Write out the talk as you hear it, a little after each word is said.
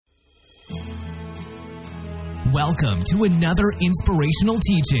Welcome to another inspirational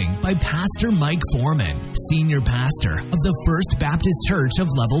teaching by Pastor Mike Foreman, Senior Pastor of the First Baptist Church of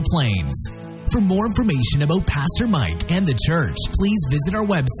Level Plains. For more information about Pastor Mike and the church, please visit our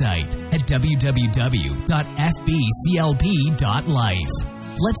website at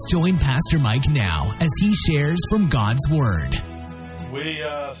www.fbclp.life. Let's join Pastor Mike now as he shares from God's Word. We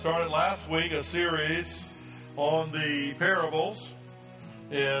started last week a series on the parables,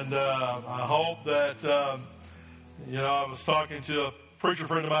 and I hope that, I was talking to a preacher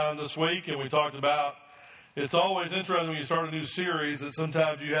friend of mine this week, and we talked about it's always interesting when you start a new series that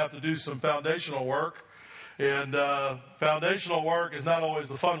sometimes you have to do some foundational work, and foundational work is not always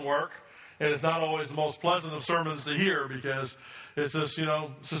the fun work, and it's not always the most pleasant of sermons to hear because it's just,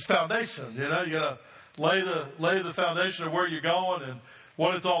 it's just foundation. You got to lay the foundation of where you're going and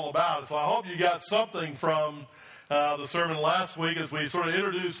what it's all about. So I hope you got something from the sermon last week as we sort of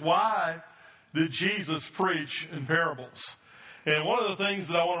introduced why did Jesus preach in parables. And one of the things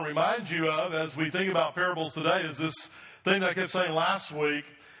that I want to remind you of as we think about parables today is this thing that I kept saying last week,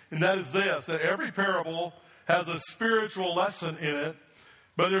 and that is this, that every parable has a spiritual lesson in it,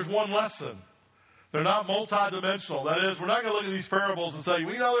 but there's one lesson. They're not multidimensional. That is, we're not going to look at these parables and say,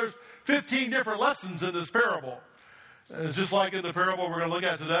 there's 15 different lessons in this parable. And it's just like in the parable we're going to look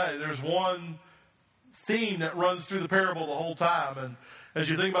at today. There's one theme that runs through the parable the whole time. And as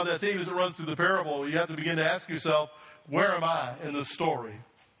you think about that theme as it runs through the parable, you have to begin to ask yourself, where am I in this story?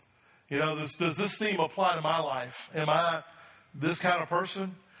 Does this theme apply to my life? Am I this kind of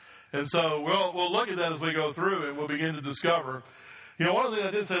person? And so we'll look at that as we go through and we'll begin to discover. One of the things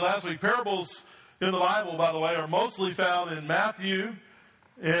I did say last week, parables in the Bible, by the way, are mostly found in Matthew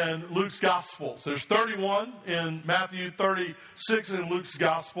and Luke's Gospels. There's 31 in Matthew, 36 in Luke's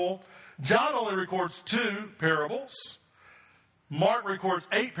Gospel. John only records 2 parables. Mark records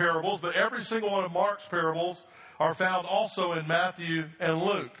 8 parables, but every single one of Mark's parables are found also in Matthew and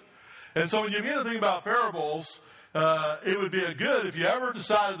Luke. And so when you begin to think about parables, it would be good if you ever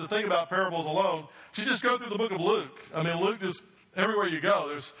decided to think about parables alone, to just go through the book of Luke. Luke is everywhere you go.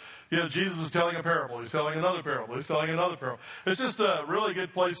 There's, Jesus is telling a parable. He's telling another parable. He's telling another parable. It's just a really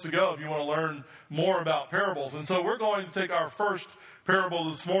good place to go if you want to learn more about parables. And so we're going to take our first parable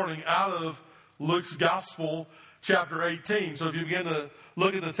this morning out of Luke's Gospel, chapter 18. So if you begin to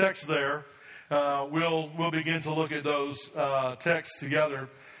look at the text there, we'll begin to look at those texts together.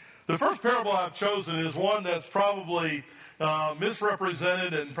 The first parable I've chosen is one that's probably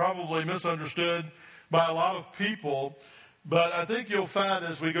misrepresented and probably misunderstood by a lot of people. But I think you'll find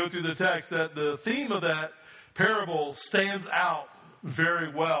as we go through the text that the theme of that parable stands out very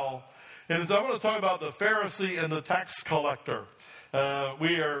well. And I want to talk about the Pharisee and the tax collector.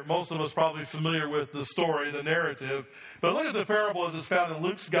 Most of us probably familiar with the story, the narrative. But look at the parable as it's found in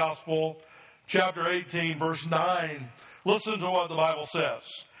Luke's Gospel, chapter 18, verse 9. Listen to what the Bible says.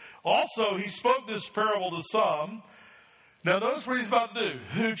 Also, he spoke this parable to some. Now notice what he's about to do.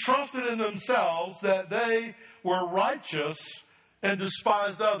 Who trusted in themselves that they were righteous and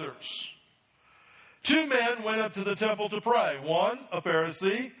despised others. 2 men went up to the temple to pray. One, a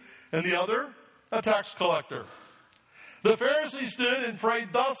Pharisee, and the other, a tax collector. The Pharisee stood and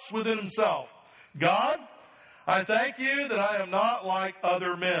prayed thus within himself. God, I thank you that I am not like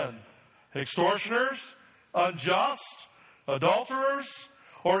other men, extortioners, unjust, adulterers,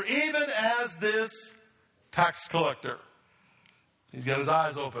 or even as this tax collector. He's got his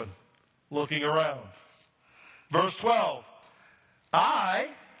eyes open, looking around. Verse 12, I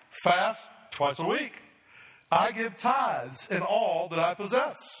fast twice a week. I give tithes in all that I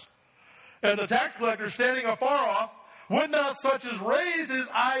possess. And the tax collector, standing afar off, would not such as raise his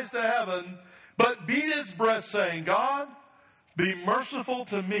eyes to heaven, but beat his breast, saying, God, be merciful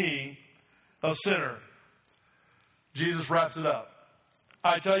to me, a sinner. Jesus wraps it up.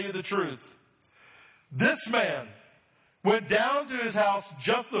 I tell you the truth. This man went down to his house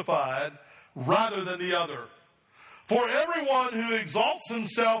justified rather than the other. For everyone who exalts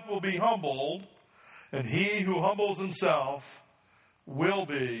himself will be humbled, and he who humbles himself will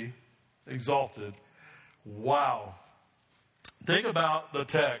be exalted. Wow. Think about the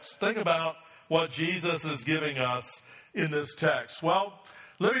text. Think about what Jesus is giving us in this text. Well,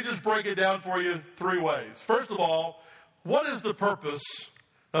 let me just break it down for you 3 ways. First of all, what is the purpose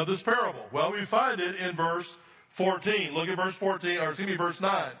of this parable? Well, we find it in verse 14. Look at verse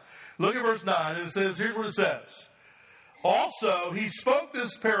 9. Look at verse 9, and it says, here's what it says. Also, he spoke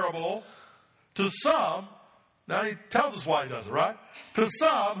this parable to some. Now, he tells us why he does it, right? To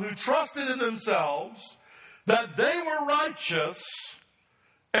some who trusted in themselves that they were righteous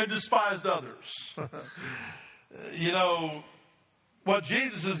and despised others. What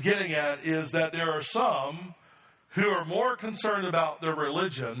Jesus is getting at is that there are some who are more concerned about their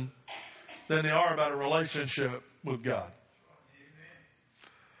religion than they are about a relationship with God.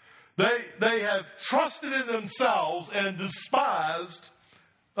 They have trusted in themselves and despised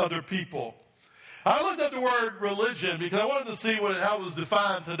other people. I looked up the word religion because I wanted to see how it was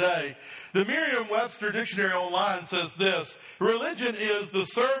defined today. The Merriam-Webster Dictionary online says this: religion is the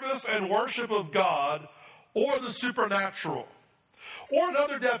service and worship of God or the supernatural. Or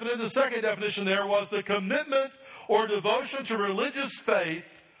another definition, the second definition there was the commitment or devotion to religious faith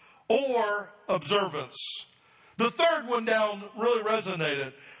or observance. The third one down really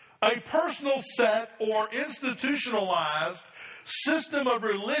resonated. A personal set or institutionalized system of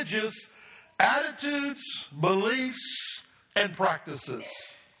religious attitudes, beliefs, and practices.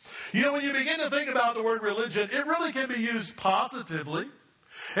 You know, when you begin to think about the word religion, it really can be used positively.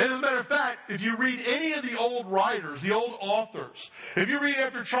 And as a matter of fact, if you read any of the old writers, the old authors, if you read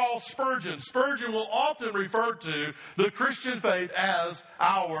after Charles Spurgeon, Spurgeon will often refer to the Christian faith as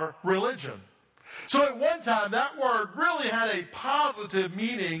our religion. So at one time, that word really had a positive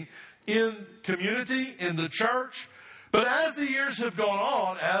meaning in community, in the church. But as the years have gone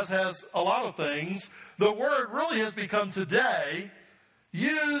on, as has a lot of things, the word really has become today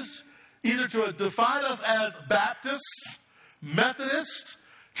used either to define us as Baptists, Methodists,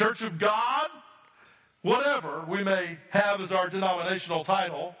 Church of God, whatever we may have as our denominational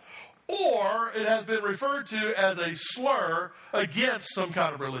title, or it has been referred to as a slur against some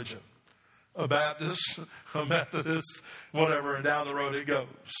kind of religion. A Baptist, a Methodist, whatever, and down the road it goes.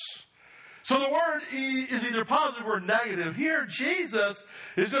 So the word is either positive or negative. Here, Jesus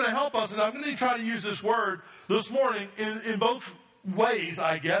is going to help us, and I'm going to try to use this word this morning in both ways,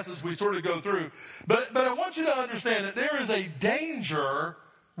 I guess, as we sort of go through. But I want you to understand that there is a danger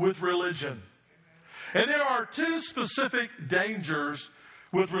with religion. And there are two specific dangers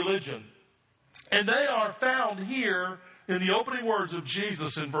with religion. And they are found here in the opening words of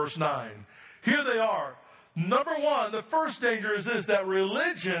Jesus in verse 9. Here they are. Number one, the first danger is this, that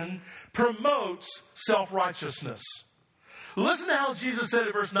religion promotes self-righteousness. Listen to how Jesus said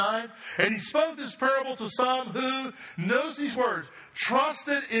in verse 9, and he spoke this parable to some who, notice these words,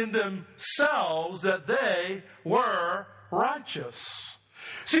 trusted in themselves that they were righteous.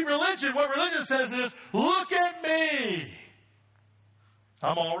 See, religion, what religion says is, look at me.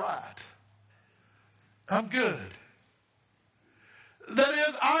 I'm all right. I'm good. That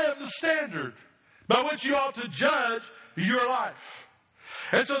is, I am the standard by which you ought to judge your life.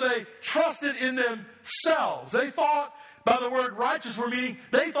 And so they trusted in themselves. They thought, by the word righteous,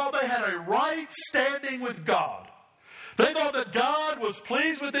 they thought they had a right standing with God. They thought that God was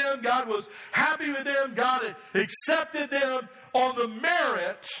pleased with them, God was happy with them, God had accepted them on the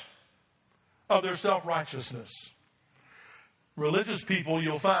merit of their self-righteousness. Religious people,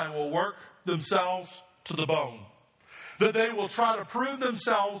 you'll find, will work themselves to the bone. That they will try to prove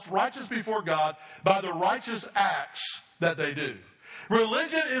themselves righteous before God by the righteous acts that they do.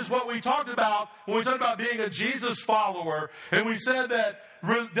 Religion is what we talked about when we talked about being a Jesus follower. And we said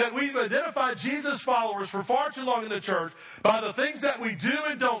that we've identified Jesus followers for far too long in the church by the things that we do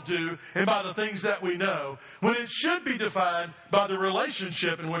and don't do and by the things that we know, when it should be defined by the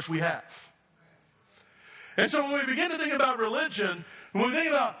relationship in which we have. And so when we begin to think about religion, when we think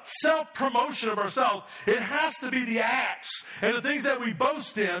about self-promotion of ourselves, it has to be the acts and the things that we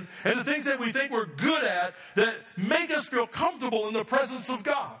boast in and the things that we think we're good at that make us feel comfortable in the presence of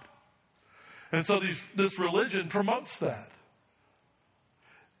God. And so this religion promotes that.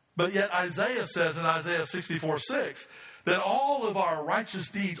 But yet Isaiah says in Isaiah 64:6 that all of our righteous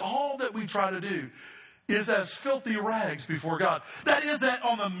deeds, all that we try to do, is as filthy rags before God. That is, that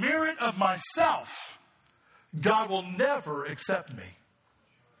on the merit of myself, God will never accept me.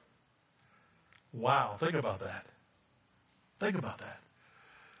 Wow, think about that. Think about that.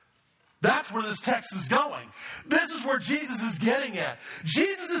 That's where this text is going. This is where Jesus is getting at.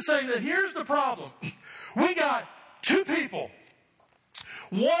 Jesus is saying that here's the problem. We got two people.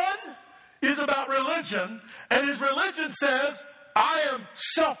 One is about religion, and his religion says, I am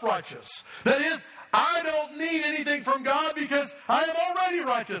self-righteous. That is, I don't need anything from God because I am already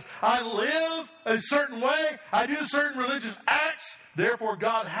righteous. I live a certain way. I do certain religious acts. Therefore,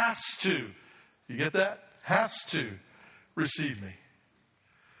 God has to. You get that? Has to receive me.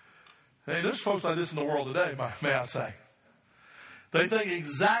 Hey, there's folks like this in the world today, may I say. They think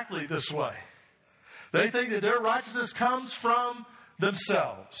exactly this way. They think that their righteousness comes from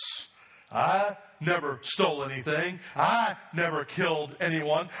themselves. I never stole anything. I never killed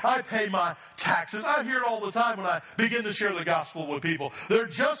anyone. I pay my taxes. I hear it all the time when I begin to share the gospel with people. They're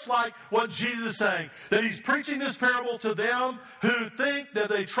just like what Jesus is saying, that he's preaching this parable to them who think that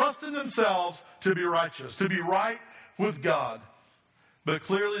they trust in themselves to be righteous, to be right with God. But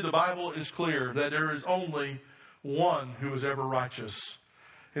clearly the Bible is clear that there is only one who is ever righteous,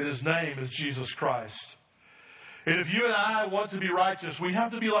 and his name is Jesus Christ. And if you and I want to be righteous, we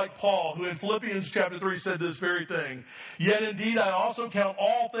have to be like Paul, who in Philippians chapter 3 said this very thing. Yet indeed I also count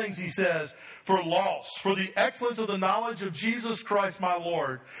all things, he says, for loss, for the excellence of the knowledge of Jesus Christ my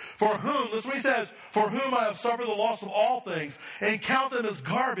Lord, for whom, listen what he says, for whom I have suffered the loss of all things, and count them as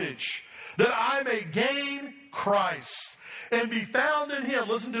garbage, that I may gain Christ, and be found in him,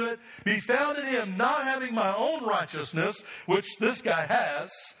 listen to it, be found in him, not having my own righteousness, which this guy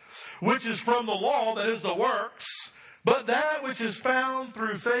has, which is from the law, that is the works, but that which is found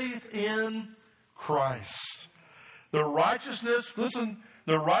through faith in Christ. The righteousness, listen,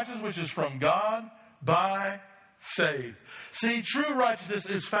 the righteousness which is from God by faith. See, true righteousness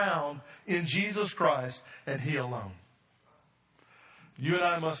is found in Jesus Christ and he alone. You and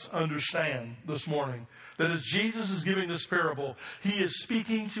I must understand this morning that as Jesus is giving this parable, he is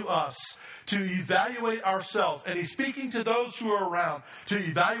speaking to us to evaluate ourselves. And he's speaking to those who are around to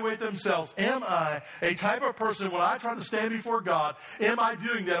evaluate themselves. Am I a type of person when I try to stand before God, am I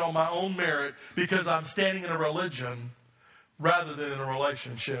doing that on my own merit because I'm standing in a religion rather than in a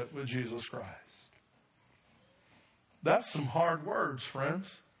relationship with Jesus Christ? That's some hard words,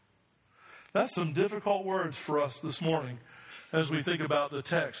 friends. That's some difficult words for us this morning as we think about the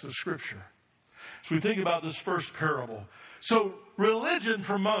text of Scripture. As we think about this first parable. So religion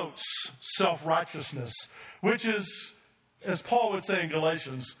promotes self-righteousness, which is, as Paul would say in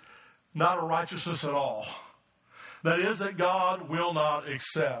Galatians, not a righteousness at all. That is, that God will not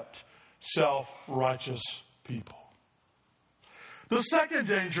accept self-righteous people. The second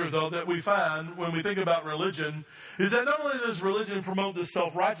danger, though, that we find when we think about religion is that not only does religion promote this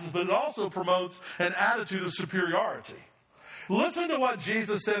self-righteousness, but it also promotes an attitude of superiority. Listen to what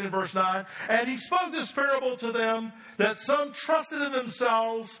Jesus said in verse 9. And he spoke this parable to them that some trusted in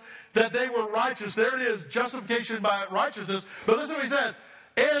themselves that they were righteous. There it is, justification by righteousness. But listen to what he says.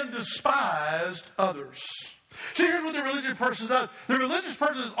 And despised others. See, here's what the religious person does. The religious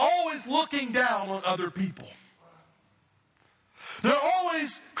person is always looking down on other people. They're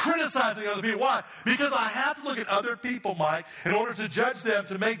always criticizing other people. Why? Because I have to look at other people, Mike, in order to judge them,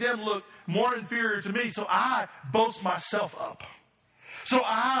 to make them look more inferior to me. So I boast myself up. So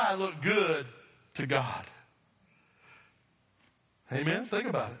I look good to God. Amen? Think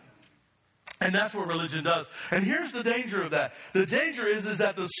about it. And that's what religion does. And here's the danger of that. The danger is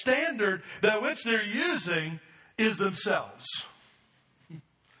that the standard that which they're using is themselves.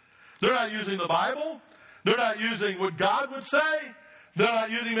 They're not using the Bible. They're not using what God would say. They're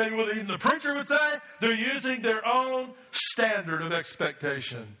not using maybe what even the preacher would say. They're using their own standard of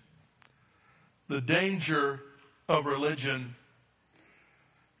expectation. The danger of religion,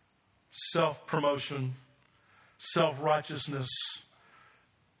 self-promotion, self-righteousness,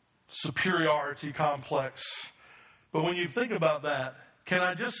 superiority complex. But when you think about that, can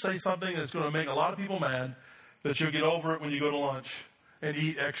I just say something that's going to make a lot of people mad, that you'll get over it when you go to lunch and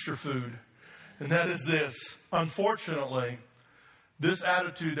eat extra food? And that is this. Unfortunately, this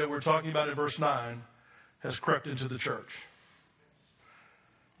attitude that we're talking about in verse 9 has crept into the church.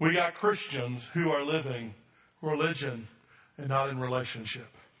 We got Christians who are living religion and not in relationship.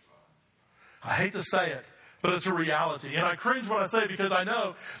 I hate to say it, but it's a reality. And I cringe when I say it because I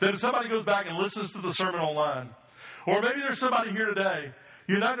know that if somebody goes back and listens to the sermon online, or maybe there's somebody here today,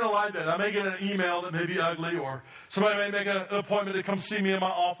 you're not going to like that. I may get an email that may be ugly, or somebody may make an appointment to come see me in my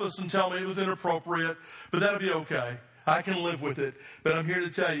office and tell me it was inappropriate, but that'll be okay. I can live with it. But I'm here to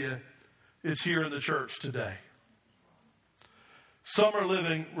tell you, it's here in the church today. Some are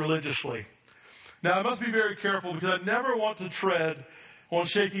living religiously. Now, I must be very careful because I never want to tread on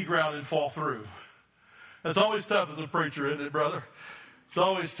shaky ground and fall through. That's always tough as a preacher, isn't it, brother? It's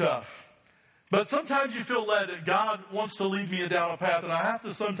always tough. But sometimes you feel led that God wants to lead me down a path, and I have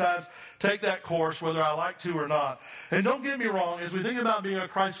to sometimes take that course whether I like to or not. And don't get me wrong, as we think about being a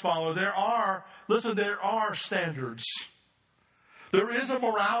Christ follower, there are standards. There is a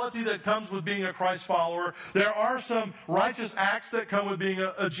morality that comes with being a Christ follower. There are some righteous acts that come with being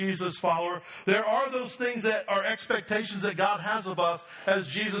a Jesus follower. There are those things that are expectations that God has of us as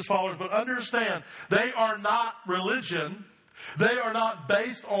Jesus followers. But understand, they are not religion. They are not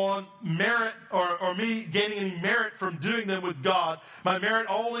based on merit or me gaining any merit from doing them with God. My merit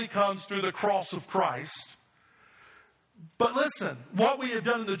only comes through the cross of Christ. But listen, what we have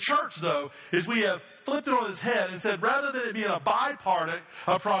done in the church, though, is we have flipped it on its head and said, rather than it being a product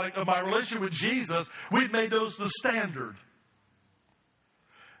of my relationship with Jesus, we've made those the standard.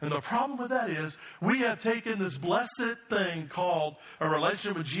 And the problem with that is we have taken this blessed thing called a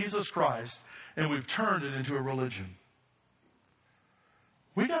relationship with Jesus Christ and we've turned it into a religion.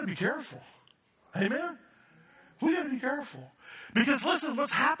 We got to be careful. Amen? We got to be careful. Because listen,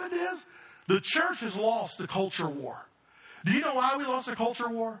 what's happened is the church has lost the culture war. Do you know why we lost the culture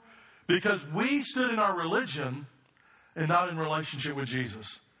war? Because we stood in our religion and not in relationship with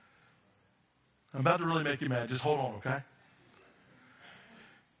Jesus. I'm about to really make you mad. Just hold on, okay?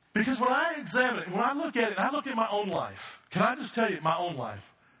 Because when I examine it, when I look at it, I look at my own life. Can I just tell you, my own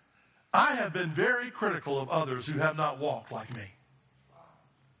life? I have been very critical of others who have not walked like me.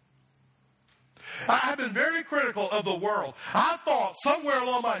 I have been very critical of the world. I thought somewhere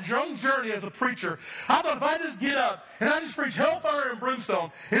along my young journey as a preacher, I thought if I just get up and I just preach hellfire and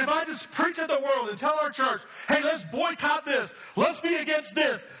brimstone, and if I just preach at the world and tell our church, hey, let's boycott this, let's be against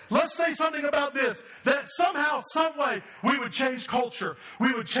this, let's say something about this, that somehow, some way, we would change culture.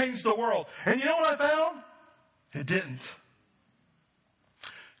 We would change the world. And you know what I found? It didn't.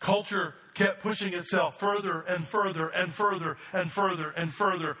 Culture kept pushing itself further and further and further and further and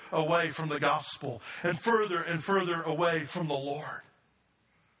further away from the gospel and further away from the Lord.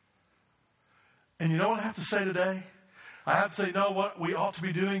 And you know what I have to say today? I have to say, no, what we ought to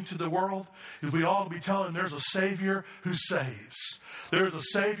be doing to the world is we ought to be telling them there's a Savior who saves. There's a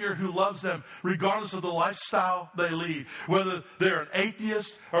Savior who loves them regardless of the lifestyle they lead. Whether they're an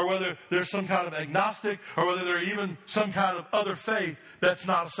atheist or whether they're some kind of agnostic or whether they're even some kind of other faith that's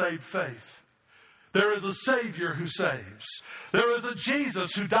not a saved faith. There is a Savior who saves. There is a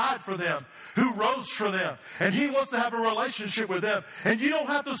Jesus who died for them, who rose for them, and He wants to have a relationship with them. And you don't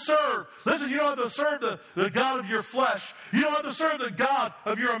have to serve, listen, you don't have to serve the God of your flesh. You don't have to serve the God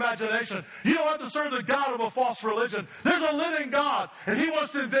of your imagination. You don't have to serve the God of a false religion. There's a living God, and He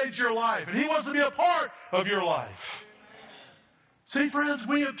wants to invade your life, and He wants to be a part of your life. See, friends,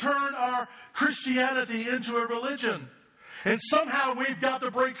 we have turned our Christianity into a religion, and somehow we've got to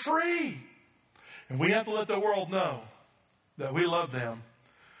break free. And we have to let the world know that we love them.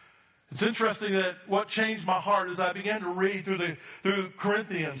 It's interesting that what changed my heart as I began to read through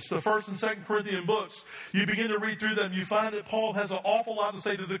Corinthians, the 1st and 2nd Corinthian books. You begin to read through them, you find that Paul has an awful lot to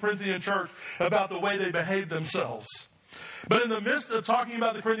say to the Corinthian church about the way they behave themselves. But in the midst of talking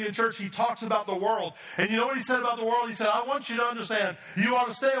about the Corinthian church, he talks about the world. And you know what he said about the world? He said, I want you to understand, you ought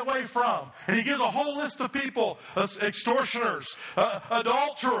to stay away from. And he gives a whole list of people, extortioners,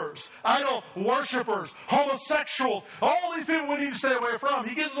 adulterers, idol worshipers, homosexuals, all these people we need to stay away from.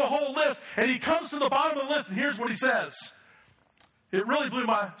 He gives us a whole list, and he comes to the bottom of the list, and here's what he says. It really blew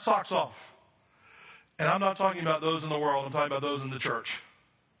my socks off. And I'm not talking about those in the world, I'm talking about those in the church.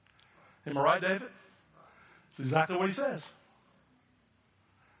 Am I right, David? That's exactly what he says.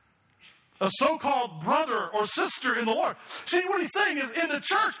 A so-called brother or sister in the Lord. See, what he's saying is in the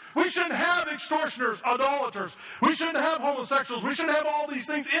church, we shouldn't have extortioners, idolaters. We shouldn't have homosexuals. We shouldn't have all these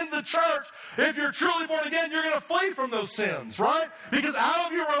things in the church. If you're truly born again, you're going to flee from those sins, right? Because out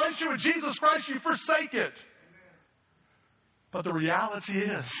of your relationship with Jesus Christ, you forsake it. But the reality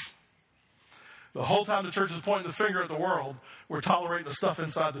is, the whole time the church is pointing the finger at the world, we're tolerating the stuff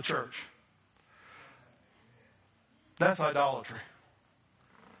inside the church. That's idolatry.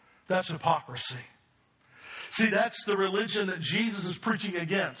 That's hypocrisy. See, that's the religion that Jesus is preaching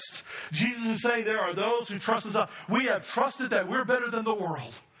against. Jesus is saying there are those who trust themselves. We have trusted that we're better than the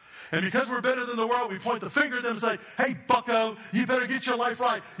world. And because we're better than the world, we point the finger at them and say, hey, bucko, you better get your life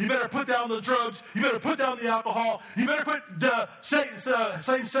right. You better put down the drugs. You better put down the alcohol. You better quit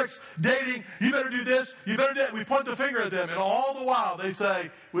same-sex dating. You better do this. You better do that. We point the finger at them. And all the while, they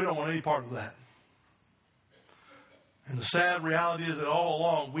say, we don't want any part of that. And the sad reality is that all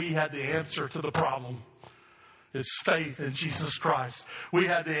along, we had the answer to the problem. It's faith in Jesus Christ. We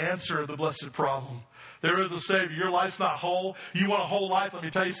had the answer to the blessed problem. There is a Savior. Your life's not whole. You want a whole life? Let me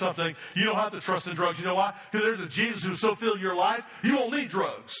tell you something. You don't have to trust in drugs. You know why? Because there's a Jesus who so filled your life, you won't need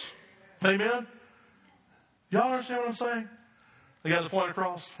drugs. Amen? Y'all understand what I'm saying? I got the point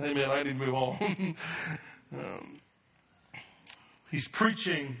across? Amen. I need to move on. He's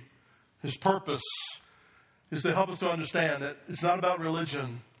preaching his purpose is to help us to understand that it's not about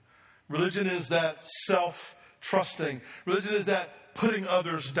religion. Religion is that self-trusting. Religion is that putting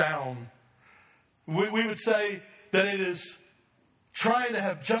others down. We would say that it is trying to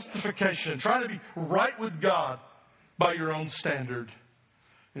have justification, trying to be right with God by your own standard.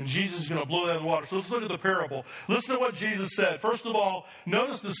 And Jesus is going to blow that in the water. So let's look at the parable. Listen to what Jesus said. First of all,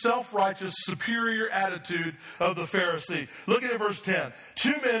 notice the self-righteous, superior attitude of the Pharisee. Look at it, verse 10.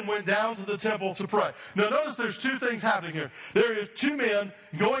 2 men went down to the temple to pray. Now notice there's 2 things happening here. There is 2 men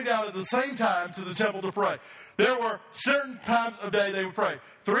going down at the same time to the temple to pray. There were certain times of day they would pray.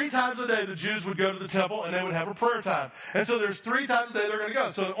 3 times a day the Jews would go to the temple and they would have a prayer time. And so there's 3 times a day they're going to go.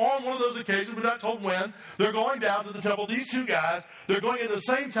 So on one of those occasions, we're not told when, they're going down to the temple. These 2 guys, they're going at the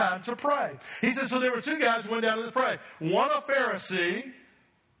same time to pray. He says, so there were 2 guys who went down to pray. One a Pharisee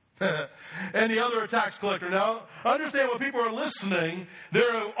and the other a tax collector. Now, understand when people are listening,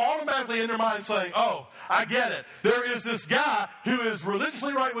 they're automatically in their mind saying, oh, I get it. There is this guy who is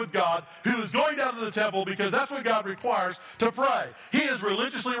religiously right with God, who is going down to the temple because that's what God requires to pray. He is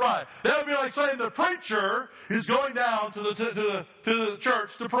religiously right. That would be like saying the preacher is going down to the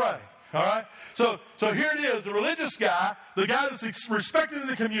church to pray. All right? So here it is, the religious guy, the guy that's respected in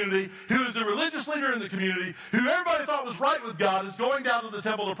the community, who is the religious leader in the community, who everybody thought was right with God, is going down to the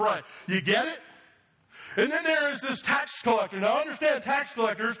temple to pray. You get it? And then there is this tax collector. Now understand, tax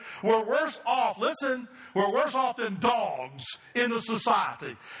collectors were worse off, were worse off than dogs in the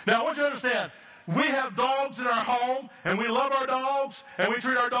society. Now I want you to understand, we have dogs in our home, and we love our dogs, and we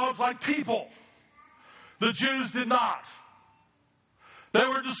treat our dogs like people. The Jews did not. They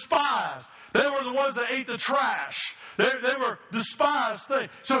were despised. They were the ones that ate the trash. They were despised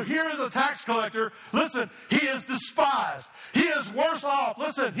things. So here is a tax collector. Listen, he is despised. He is worse off.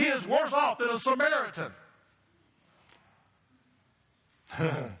 Listen, he is worse off than a Samaritan.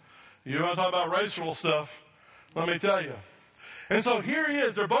 You want to talk about racial stuff? Let me tell you. And so here he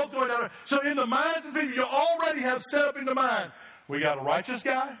is. They're both going down. So in the minds of people, you already have set up in the mind, we got a righteous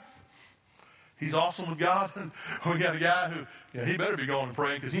guy. He's awesome with God. And we got a guy who, he better be going and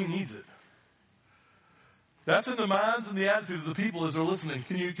praying because he needs it. That's in the minds and the attitude of the people as they're listening.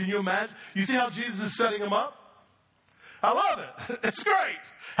 Can you imagine? You see how Jesus is setting them up? I love it. It's great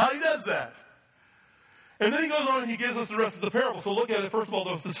how he does that. And then he goes on and he gives us the rest of the parable. So look at it. First of all,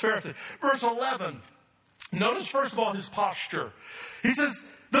 this Pharisee. Verse 11. Notice first of all his posture. He says,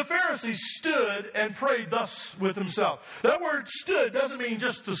 the Pharisee stood and prayed thus with himself. That word stood doesn't mean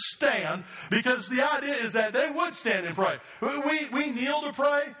just to stand, because the idea is that they would stand and pray. We kneel to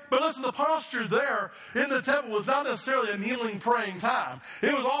pray, but listen, the posture there in the temple was not necessarily a kneeling praying time.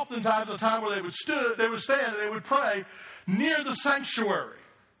 It was oftentimes a time where they would stand and they would pray near the sanctuary.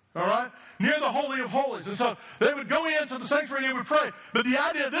 All right? Near the Holy of Holies. And so they would go into the sanctuary and they would pray. But the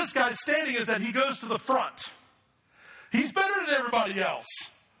idea of this guy standing is that he goes to the front. He's better than everybody else.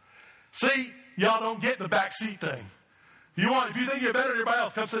 See, y'all don't get the back seat thing. If you think you're better than everybody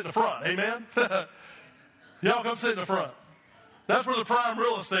else, come sit in the front. Amen? Y'all come sit in the front. That's where the prime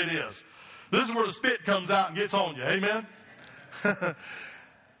real estate is. This is where the spit comes out and gets on you. Amen?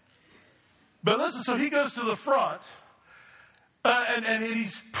 But listen, so he goes to the front and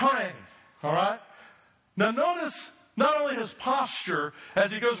he's praying. All right? Now notice not only his posture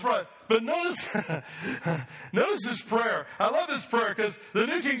as he goes front, but notice his prayer. I love his prayer because the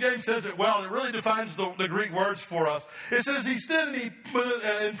New King James says it well, and it really defines the Greek words for us. It says he stood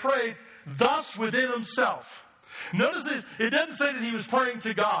and prayed thus within himself. Notice it doesn't say that he was praying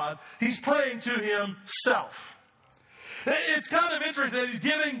to God. He's praying to himself. It's kind of interesting that he's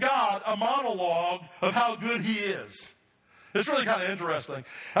giving God a monologue of how good he is. It's really kind of interesting.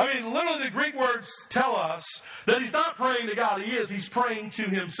 I mean, literally the Greek words tell us that he's not praying to God. He's praying to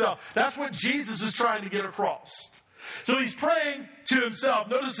himself. That's what Jesus is trying to get across. So he's praying to himself.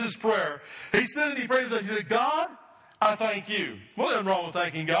 Notice his prayer. He stood and he prayed. He said, God, I thank you. Well, nothing wrong with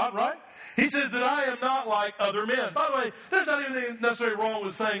thanking God, right? He says that I am not like other men. By the way, there's not anything necessarily wrong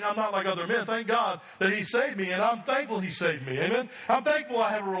with saying I'm not like other men. Thank God that he saved me, and I'm thankful he saved me. Amen? I'm thankful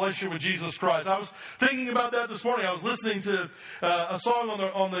I have a relationship with Jesus Christ. I was thinking about that this morning. I was listening to a song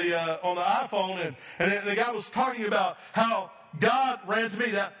on the iPhone, and the guy was talking about how God ran to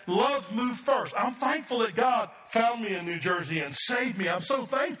me, that love moved first. I'm thankful that God found me in New Jersey and saved me. I'm so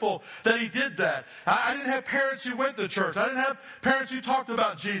thankful that he did that. I didn't have parents who went to church. I didn't have parents who talked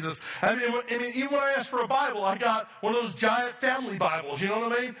about Jesus. I mean, even when I asked for a Bible, I got one of those giant family Bibles. You know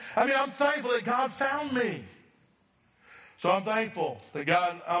what I mean? I'm thankful that God found me. So I'm thankful that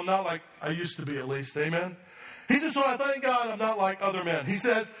God, I'm not like I used to be, at least. Amen? He says, so I thank God I'm not like other men. He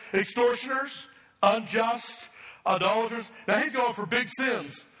says, extortioners, unjust, idolaters. Now he's going for big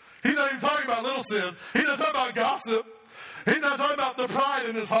sins. He's not even talking about little sins. He's not talking about gossip. He's not talking about the pride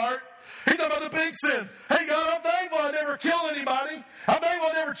in his heart. He's talking about the big sins. Hey God, I'm thankful I never killed anybody. I'm thankful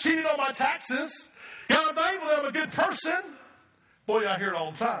I never cheated on my taxes. God, I'm thankful that I'm a good person. Boy, I hear it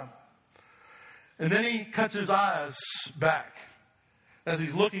all the time. And then he cuts his eyes back. as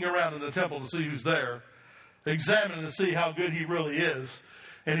he's looking around in the temple to see who's there, examining to see how good he really is.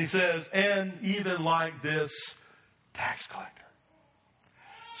 And he says, and even like this tax collector.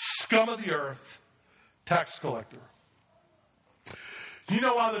 Scum of the earth, tax collector. Do you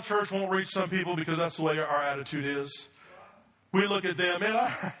know why the church won't reach some people? Because that's the way our attitude is. We look at them, and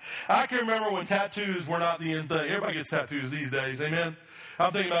I can remember when tattoos were not the end thing. Everybody gets tattoos these days, amen?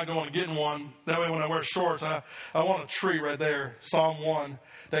 I'm thinking about going and getting one. That way when I wear shorts, I want a tree right there, Psalm 1,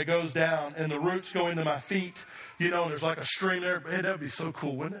 that goes down, and the roots go into my feet, and there's like a stream there. Man, that would be so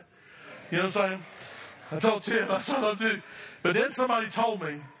cool, wouldn't it? You know what I'm saying? I told Tim, that's what I'll do. But then somebody told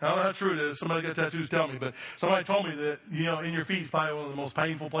me, I don't know how true it is, somebody got tattoos tell me, but somebody told me that, in your feet is probably one of the most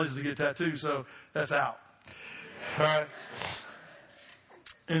painful places to get tattoos, so that's out. All right?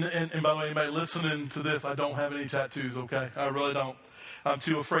 And by the way, anybody listening to this, I don't have any tattoos, okay? I really don't. I'm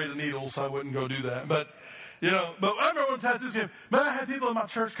too afraid of needles, so I wouldn't go do that. But I remember when tattoos came, man, I had people in my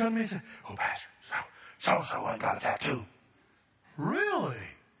church come to me and say, oh, Pastor, so-and-so ain't got a tattoo. Really?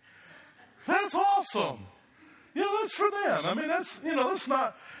 That's awesome. That's for them. I mean, that's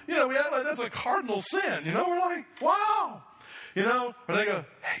not, we act like that's a cardinal sin. We're like, wow. Or they go,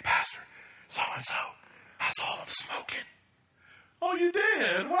 hey, Pastor, so-and-so, I saw them smoking. Oh, you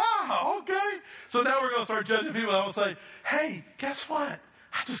did? Wow, okay. So now we're going to start judging people. I will say, hey, guess what?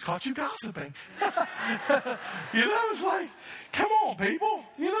 I just caught you gossiping. It's like, come on, people.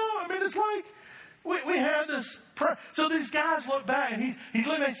 It's like, we had this. So these guys look back, and he's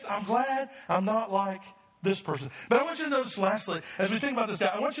looking at, I'm glad I'm not like this person. But I want you to notice, lastly, as we think about this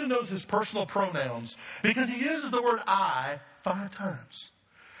guy, I want you to notice his personal pronouns, because he uses the word I 5 times.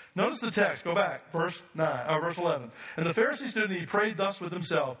 Notice the text. Go back. Verse 11. And the Pharisee stood and he prayed thus with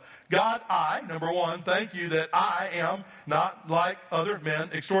himself. God, I, number 1, thank you that I am not like other men,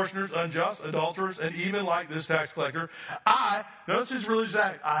 extortioners, unjust, adulterers, and even like this tax collector. Notice his religious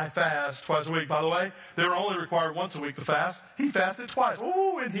act. I fast twice a week. By the way, they were only required once a week to fast. He fasted twice.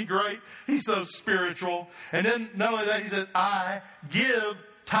 Oh, isn't he great? He's so spiritual. And then not only that, he said, I give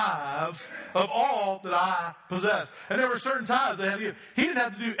tithes of all that I possess. And there were certain tithes they had to give. He didn't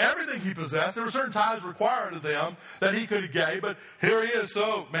have to do everything he possessed. There were certain tithes required of them that he could have gave. But here he is.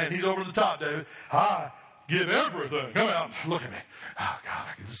 So, man, he's over the top, David. I give everything. Come out. Look at me. Oh, God,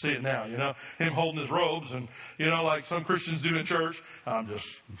 I can just see it now, Him holding his robes and, like some Christians do in church. I'm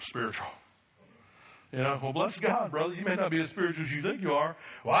just spiritual. Well, bless God, brother. You may not be as spiritual as you think you are.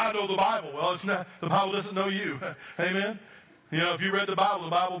 Well, I know the Bible. Well, it's not. The Bible doesn't know you. Amen. If you read the Bible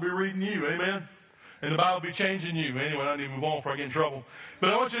will be reading you. Amen. And the Bible will be changing you. Anyway, I need to move on before I get in trouble. But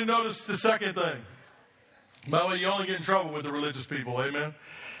I want you to notice the second thing. By the way, you only get in trouble with the religious people. Amen.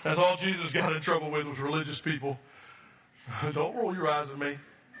 That's all Jesus got in trouble with was religious people. Don't roll your eyes at me.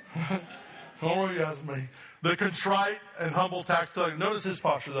 Don't roll your eyes at me. The contrite and humble tax collector. Notice his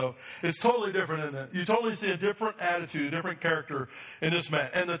posture, though. It's totally different, isn't it? You totally see a different attitude, a different character in this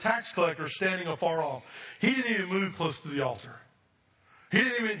man. And the tax collector standing afar off. He didn't even move close to the altar. He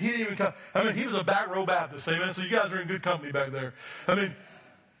didn't even come. He was a back row Baptist. Amen. So you guys are in good company back there.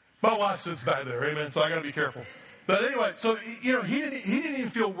 My wife sits back there. Amen. So I got to be careful. But anyway, so, he didn't even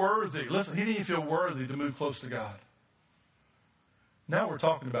feel worthy. Listen, he didn't even feel worthy to move close to God. Now we're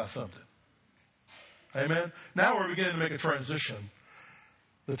talking about something. Amen. Now we're beginning to make a transition.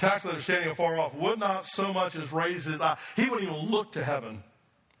 The tax collector standing afar off would not so much as raise his eye. He wouldn't even look to heaven.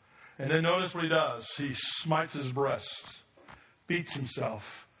 And then notice what he does. He smites his breast, beats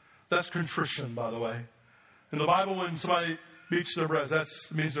himself. That's contrition, by the way. In the Bible, when somebody beats their breast, that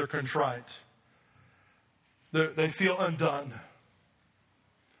means they're contrite. They feel undone.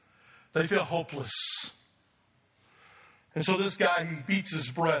 They feel hopeless. And so this guy, he beats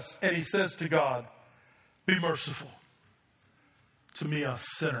his breast and he says to God, be merciful to me, a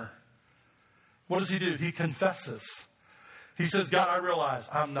sinner. What does he do? He confesses. He says, God, I realize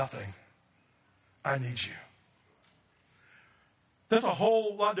I'm nothing. I need you. That's a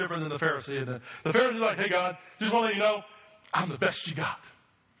whole lot different than the Pharisee, isn't it? The Pharisee's like, hey, God, just want to let you know, I'm the best you got.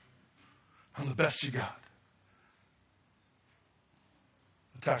 I'm the best you got.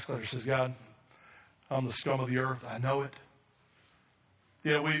 The tax collector says, God, I'm the scum of the earth. I know it.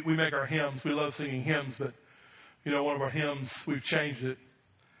 We make our hymns. We love singing hymns, but, one of our hymns, we've changed it.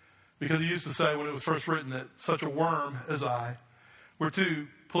 Because he used to say when it was first written that such a worm as I, we're too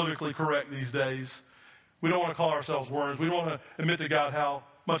politically correct these days. We don't want to call ourselves worms. We don't want to admit to God how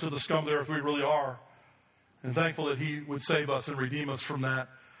much of the scum of the earth we really are. And thankful that he would save us and redeem us from that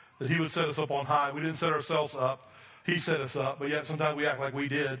he would set us up on high. We didn't set ourselves up. He set us up, but yet sometimes we act like we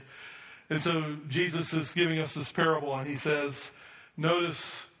did. And so Jesus is giving us this parable, and he says,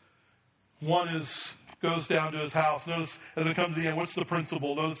 notice, one is goes down to his house. Notice as it comes to the end, what's the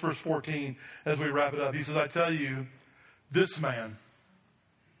principle? Notice verse 14 as we wrap it up. He says, I tell you, this man.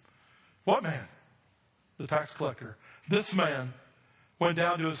 What man? The tax collector. This man went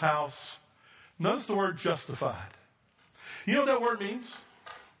down to his house. Notice the word justified. You know what that word means?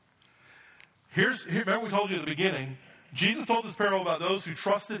 Remember we told you at the beginning, Jesus told this parable about those who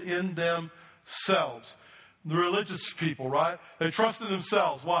trusted in themselves. The religious people, right? They trusted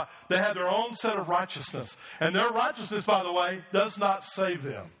themselves. Why? They had their own set of righteousness. And their righteousness, by the way, does not save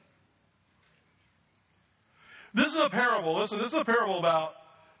them. This is a parable. Listen, this is a parable about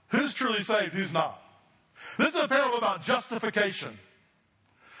who's truly saved, who's not. This is a parable about justification.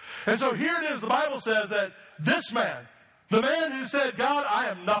 And so here it is. The Bible says that this man, the man who said, God, I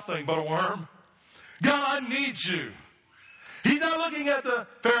am nothing but a worm. God, I need you. He's not looking at the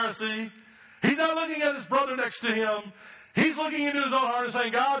Pharisee. He's not looking at his brother next to him. He's looking into his own heart and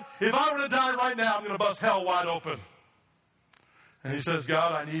saying, God, if I were to die right now, I'm going to bust hell wide open. And he says,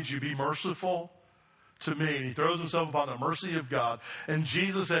 God, I need you. Be merciful to me. And he throws himself upon the mercy of God. And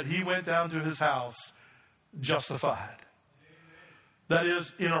Jesus said he went down to his house justified. That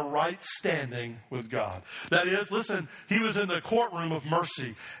is, in a right standing with God. That is, listen, he was in the courtroom of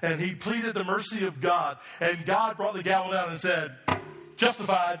mercy. And he pleaded the mercy of God. And God brought the gavel down and said,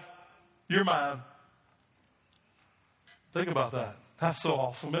 justified. You're mine. Think about that. That's so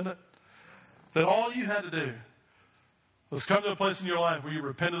awesome, isn't it? That all you had to do was come to a place in your life where you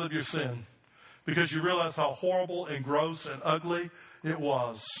repented of your sin because you realized how horrible and gross and ugly it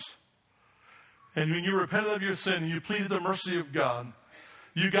was. And when you repented of your sin and you pleaded the mercy of God,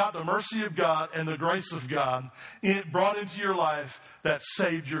 you got the mercy of God and the grace of God brought into your life that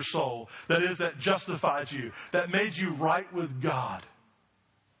saved your soul. That is, that justified you. That made you right with God.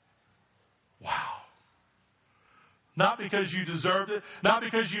 Wow. Not because you deserved it. Not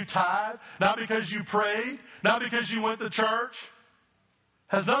because you tithed. Not because you prayed. Not because you went to church.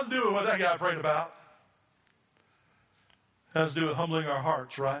 Has nothing to do with what that guy prayed about. Has to do with humbling our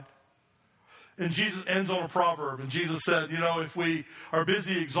hearts, right? And Jesus ends on a proverb. And Jesus said, you know, if we are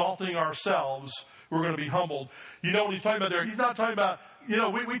busy exalting ourselves, we're going to be humbled. You know what he's talking about there? He's not talking about, you know,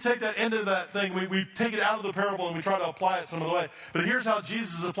 we take that end of that thing, we take it out of the parable and we try to apply it some other way. But here's how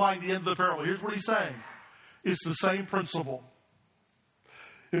Jesus is applying the end of the parable. Here's what he's saying. It's the same principle.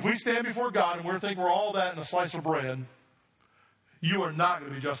 If we stand before God and we think we're all that in a slice of bread, you are not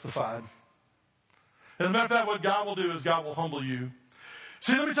going to be justified. And as a matter of fact, what God will do is God will humble you.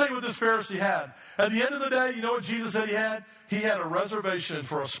 See, let me tell you what this Pharisee had. At the end of the day, you know what Jesus said he had? He had a reservation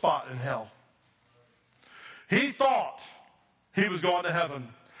for a spot in hell. He thought he was going to heaven.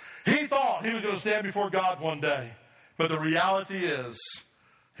 He thought he was going to stand before God one day. But the reality is,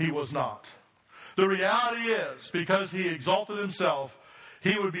 he was not. The reality is, because he exalted himself,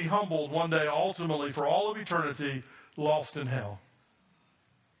 he would be humbled one day, ultimately, for all of eternity, lost in hell.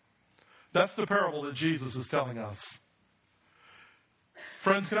 That's the parable that Jesus is telling us.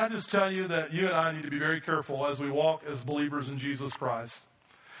 Friends, can I just tell you that you and I need to be very careful as we walk as believers in Jesus Christ,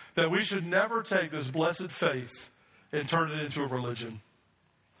 that we should never take this blessed faith and turn it into a religion.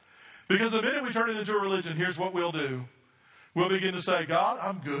 Because the minute we turn it into a religion, here's what we'll do. We'll begin to say, God,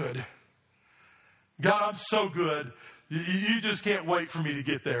 I'm good. God, I'm so good. You just can't wait for me to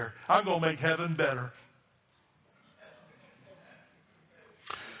get there. I'm going to make heaven better.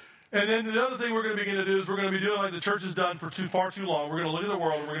 And then the other thing we're going to begin to do is we're going to be doing like the church has done for far too long. We're going to look at the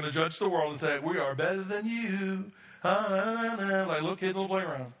world and we're going to judge the world and say, we are better than you. Like little kids on the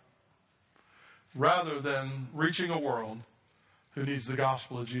playground. Rather than reaching a world who needs the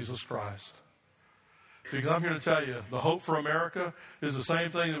gospel of Jesus Christ. Because I'm here to tell you, the hope for America is the same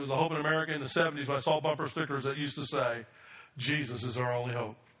thing that was the hope in America in the 70s when I saw bumper stickers that used to say, Jesus is our only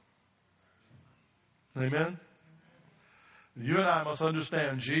hope. Amen? You and I must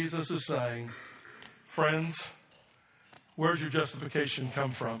understand Jesus is saying, friends, where's your justification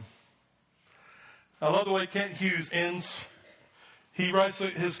come from? I love the way Kent Hughes ends. He writes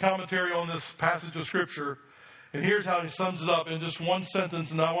his commentary on this passage of Scripture, and here's how he sums it up in just one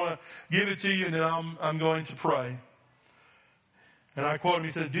sentence, and I want to give it to you, and then I'm going to pray. And I quote him, he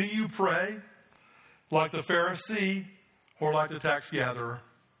said, do you pray like the Pharisee or like the tax gatherer?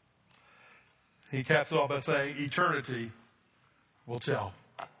 He caps it off by saying, eternity will tell.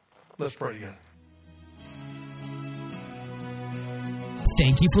 Let's pray together.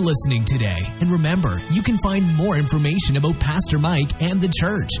 Thank you for listening today. And remember, you can find more information about Pastor Mike and the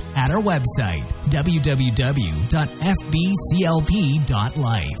church at our website,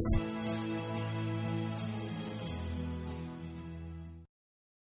 www.fbclp.life.